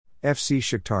FC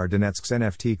Shakhtar Donetsk's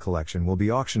NFT collection will be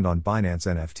auctioned on Binance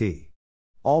NFT.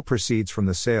 All proceeds from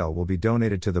the sale will be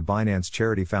donated to the Binance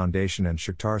Charity Foundation and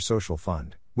Shakhtar Social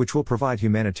Fund, which will provide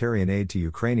humanitarian aid to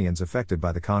Ukrainians affected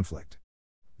by the conflict.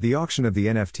 The auction of the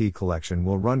NFT collection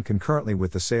will run concurrently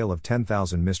with the sale of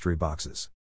 10,000 mystery boxes.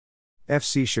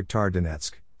 FC Shakhtar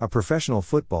Donetsk, a professional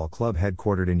football club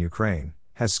headquartered in Ukraine,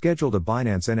 has scheduled a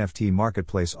Binance NFT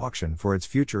marketplace auction for its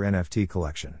future NFT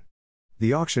collection.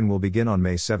 The auction will begin on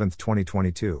May 7,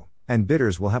 2022, and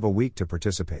bidders will have a week to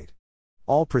participate.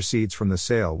 All proceeds from the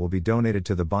sale will be donated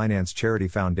to the Binance Charity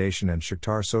Foundation and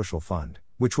Shakhtar Social Fund,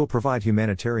 which will provide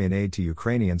humanitarian aid to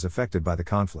Ukrainians affected by the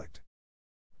conflict.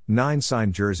 9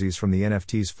 signed jerseys from the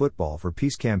NFT's Football for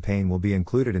Peace campaign will be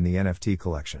included in the NFT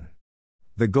collection.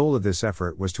 The goal of this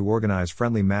effort was to organize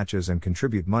friendly matches and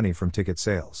contribute money from ticket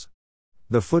sales.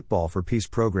 The Football for Peace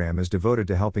program is devoted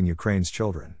to helping Ukraine's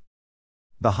children.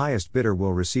 The highest bidder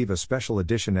will receive a special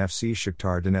edition FC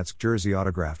Shakhtar Donetsk jersey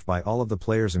autographed by all of the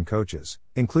players and coaches,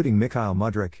 including Mikhail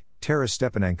Mudryk, Taras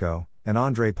Stepanenko, and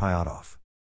Andrei Pyatov.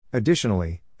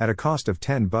 Additionally, at a cost of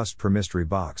 10 bust per mystery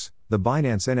box, the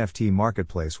Binance NFT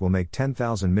marketplace will make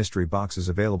 10,000 mystery boxes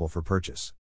available for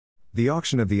purchase. The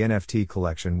auction of the NFT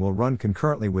collection will run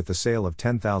concurrently with the sale of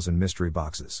 10,000 mystery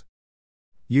boxes.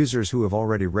 Users who have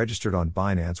already registered on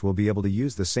Binance will be able to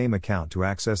use the same account to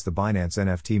access the Binance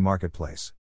NFT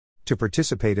marketplace. To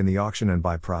participate in the auction and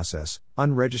buy process,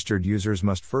 unregistered users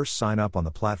must first sign up on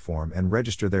the platform and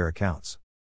register their accounts.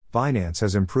 Binance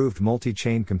has improved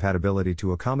multi-chain compatibility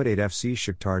to accommodate FC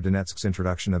Shakhtar Donetsk's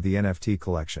introduction of the NFT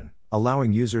collection,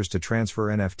 allowing users to transfer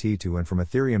NFT to and from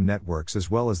Ethereum networks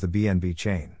as well as the BNB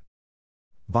chain.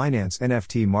 Binance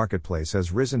NFT marketplace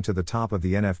has risen to the top of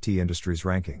the NFT industry's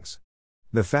rankings.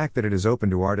 The fact that it is open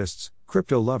to artists,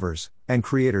 crypto lovers, and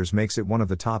creators makes it one of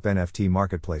the top NFT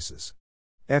marketplaces.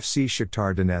 FC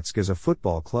Shakhtar Donetsk is a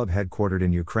football club headquartered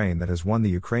in Ukraine that has won the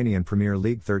Ukrainian Premier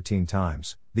League 13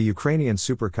 times, the Ukrainian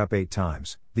Super Cup 8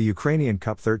 times, the Ukrainian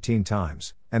Cup 13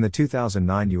 times, and the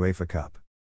 2009 UEFA Cup.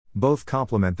 Both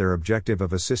complement their objective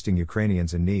of assisting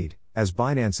Ukrainians in need, as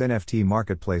Binance NFT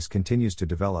marketplace continues to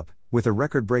develop, with a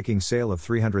record-breaking sale of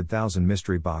 300,000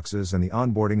 mystery boxes and the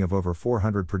onboarding of over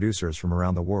 400 producers from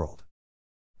around the world.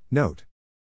 Note: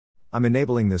 I'm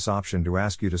enabling this option to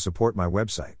ask you to support my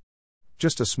website.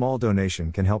 Just a small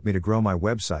donation can help me to grow my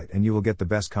website and you will get the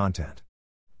best content.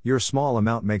 Your small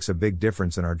amount makes a big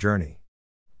difference in our journey.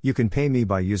 You can pay me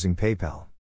by using PayPal.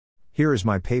 Here is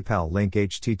my PayPal link: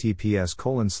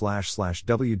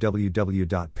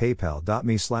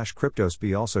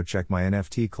 https://www.paypal.me/cryptosp. Also check my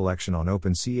NFT collection on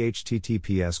OpenSea: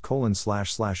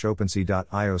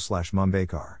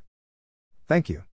 https://opensea.io/mumbekar. Thank you.